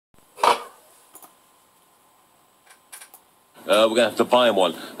We're going to have to buy him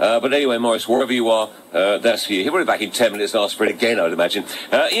one. But anyway, Morris, wherever you are, that's for you. He'll be back in 10 minutes and ask for it again, I'd imagine.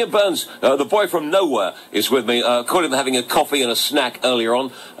 Iain Burns, the boy from nowhere, is with me. Caught him having a coffee and a snack earlier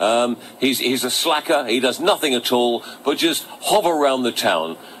on. He's a slacker. He does nothing at all, but just hover around the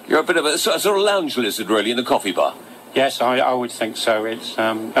town. You're a bit of a sort of lounge lizard, really, in the coffee bar. Yes, I would think so. It's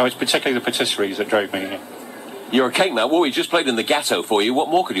particularly the patisseries that drove me here. You're a cake man. Well, we just played in the Gatto for you. What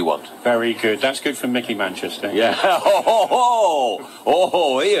more could you want? Very good. That's good for Mickey Manchester. Yeah. Oh,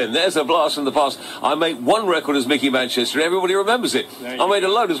 Iain, there's a blast from the past. I made one record as Mickey Manchester and everybody remembers it. I made a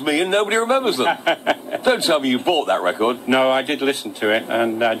load as me and nobody remembers them. Don't tell me you bought that record. No, I did listen to it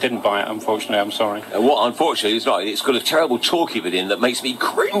and I didn't buy it, unfortunately. I'm sorry. What, unfortunately, it's not. It's got a terrible talky bit in that makes me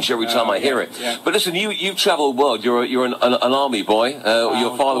cringe every time I hear it. Yeah. But listen, you've travelled the world. You're an army boy.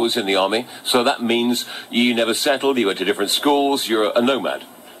 Your father was in the army, so that means you never settled. You went to different schools. You're a nomad.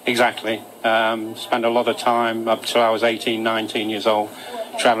 Exactly. Spent a lot of time up till I was 18, 19 years old,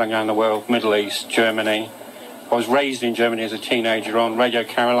 travelling around the world, Middle East, Germany. I was raised in Germany as a teenager on Radio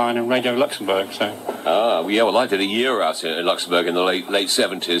Caroline and Radio Luxembourg. So. Well, I did a year out in Luxembourg in the late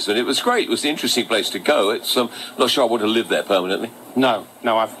 70s, and it was great. It was an interesting place to go. It's not sure I want to live there permanently. No,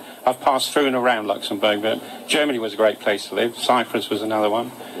 I've passed through and around Luxembourg, but Germany was a great place to live. Cyprus was another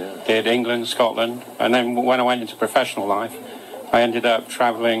one. Yeah. Did England, Scotland, and then when I went into professional life, I ended up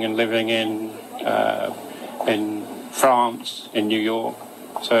travelling and living in France, in New York.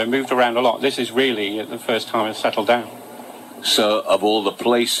 So I moved around a lot. This is really the first time I settled down. So, of all the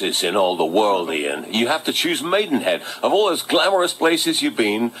places in all the world, Iain, you have to choose Maidenhead. Of all those glamorous places you've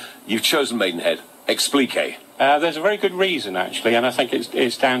been, you've chosen Maidenhead. Explique. There's a very good reason, actually, and I think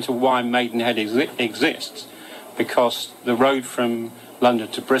it's down to why Maidenhead exists, because the road from London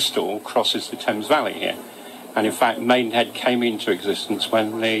to Bristol crosses the Thames Valley here. And in fact, Maidenhead came into existence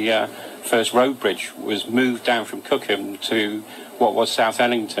when the first road bridge was moved down from Cookham to what was South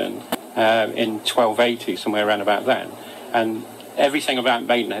Ellington in 1280, somewhere around about then. And everything about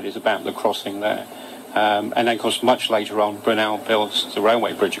Maidenhead is about the crossing there. And then, of course, much later on, Brunel builds the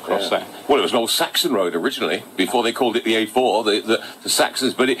railway bridge across there. Well, it was an old Saxon road originally, before they called it the A4, the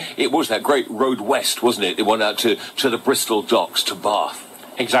Saxons. But it was that great road west, wasn't it? It went out to the Bristol docks, to Bath.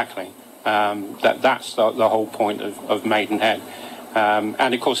 Exactly. That's the whole point of Maidenhead.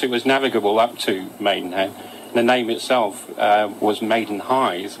 And, of course, it was navigable up to Maidenhead. The name itself was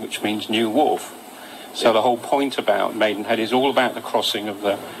Maidenhead, which means New Wharf. So the whole point about Maidenhead is all about the crossing of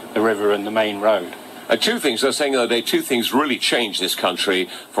the river and the main road. Two things, I was saying the other day, two things really changed this country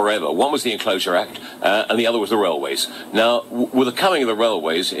forever. One was the Enclosure Act, and the other was the railways. Now, with the coming of the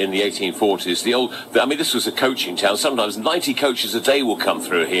railways in the 1840s, this was a coaching town. Sometimes 90 coaches a day will come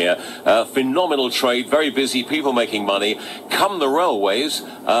through here. Phenomenal trade, very busy, people making money. Come the railways,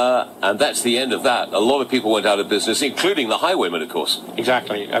 and that's the end of that. A lot of people went out of business, including the highwaymen, of course.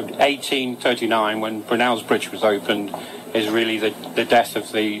 Exactly. 1839, when Brunel's Bridge was opened, is really the death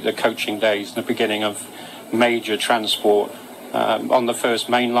of the coaching days, the beginning of major transport on the first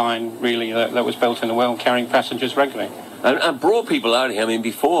main line, really, that was built in the world, carrying passengers regularly. And brought people out here. I mean,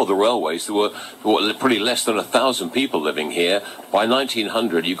 before the railways, there were pretty less than 1,000 people living here. By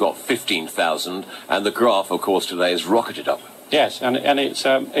 1900, you got 15,000, and the graph, of course, today has rocketed up. Yes, and it's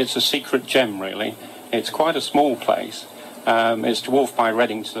a secret gem, really. It's quite a small place. It's dwarfed by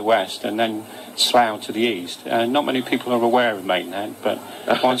Reading to the west, and then Slough to the east. Not many people are aware of Maidenhead, but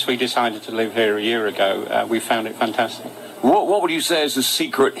once we decided to live here a year ago, we found it fantastic. What would you say is a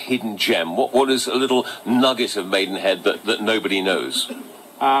secret hidden gem? What is a little nugget of Maidenhead that nobody knows?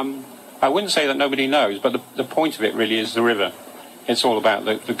 I wouldn't say that nobody knows, but the point of it really is the river. It's all about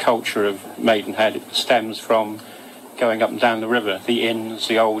the culture of Maidenhead. It stems from going up and down the river, the inns,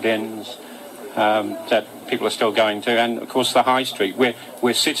 the old inns, that people are still going to, and of course the high street.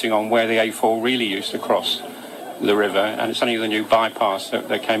 We're sitting on where the A4 really used to cross the river, and it's only the new bypass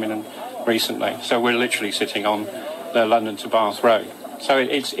that came in recently. So we're literally sitting on the London to Bath Road. So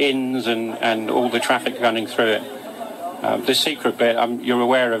it's inns and all the traffic running through it. The secret bit, you're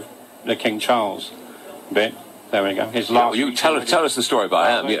aware of the King Charles bit. There we go. His last. You tell us the story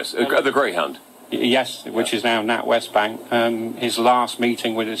about him. Yes, the Greyhound. Yes, which is now Nat Westbank. His last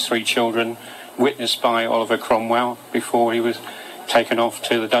meeting with his 3 children, witnessed by Oliver Cromwell before he was taken off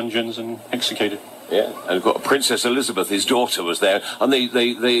to the dungeons and executed. Yeah, and we've got Princess Elizabeth, his daughter, was there, and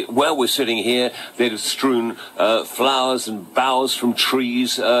they where we're sitting here, they'd have strewn flowers and boughs from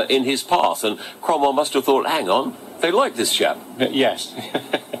trees in his path, and Cromwell must have thought, hang on, they like this chap. Yes.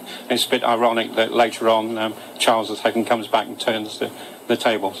 It's a bit ironic that later on Charles II comes back and turns the the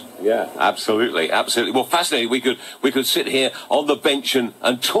tables. Yeah, absolutely, absolutely. Well, fascinating. We could sit here on the bench and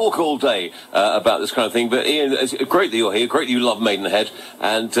talk all day about this kind of thing. But Iain, it's great that you're here. Great that you love Maidenhead,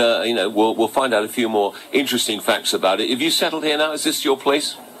 and you know, we'll find out a few more interesting facts about it. Have you settled here now? Is this your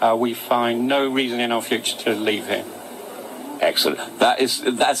place? We find no reason in our future to leave here. Excellent.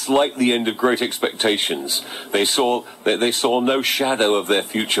 That's like the end of Great Expectations. They saw no shadow of their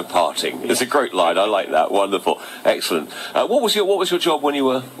future parting. It's a great line. I like that. Wonderful. Excellent. What was your job when you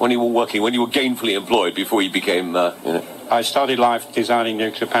were working, when you were gainfully employed before you became you know? I started life designing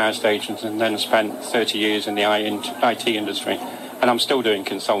nuclear power stations and then spent 30 years in the IT industry, and I'm still doing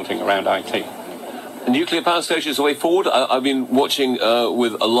consulting around IT. Nuclear power stations the way forward. I've been watching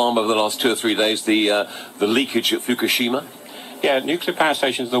with alarm over the last 2 or 3 days the leakage at Fukushima. Yeah, nuclear power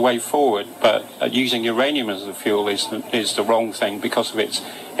stations are the way forward, but using uranium as the fuel is the wrong thing because of its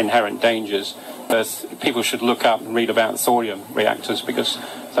inherent dangers. People should look up and read about thorium reactors because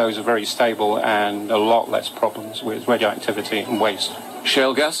those are very stable and a lot less problems with radioactivity and waste.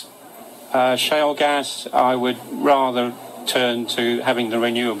 Shale gas? Shale gas, I would rather turn to having the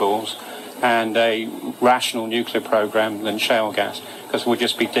renewables and a rational nuclear program than shale gas, because we'll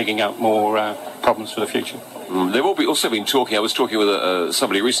just be digging up more problems for the future. They've also been talking. I was talking with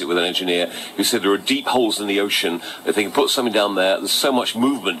somebody recently, with an engineer, who said there are deep holes in the ocean. If they can put something down there, there's so much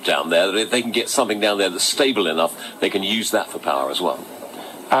movement down there that if they can get something down there that's stable enough, they can use that for power as well.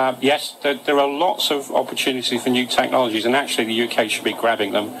 Yes, there are lots of opportunities for new technologies, and actually the UK should be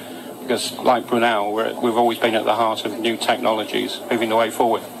grabbing them, because like Brunel, we've always been at the heart of new technologies, moving the way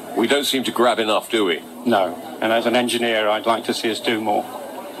forward. We don't seem to grab enough, do we? No, and as an engineer, I'd like to see us do more.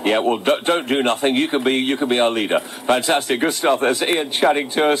 Yeah, well, don't do nothing. You can be our leader. Fantastic, good stuff. There's Iain chatting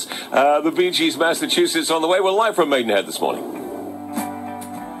to us. The Bee Gees, Massachusetts, on the way. We're live from Maidenhead this morning.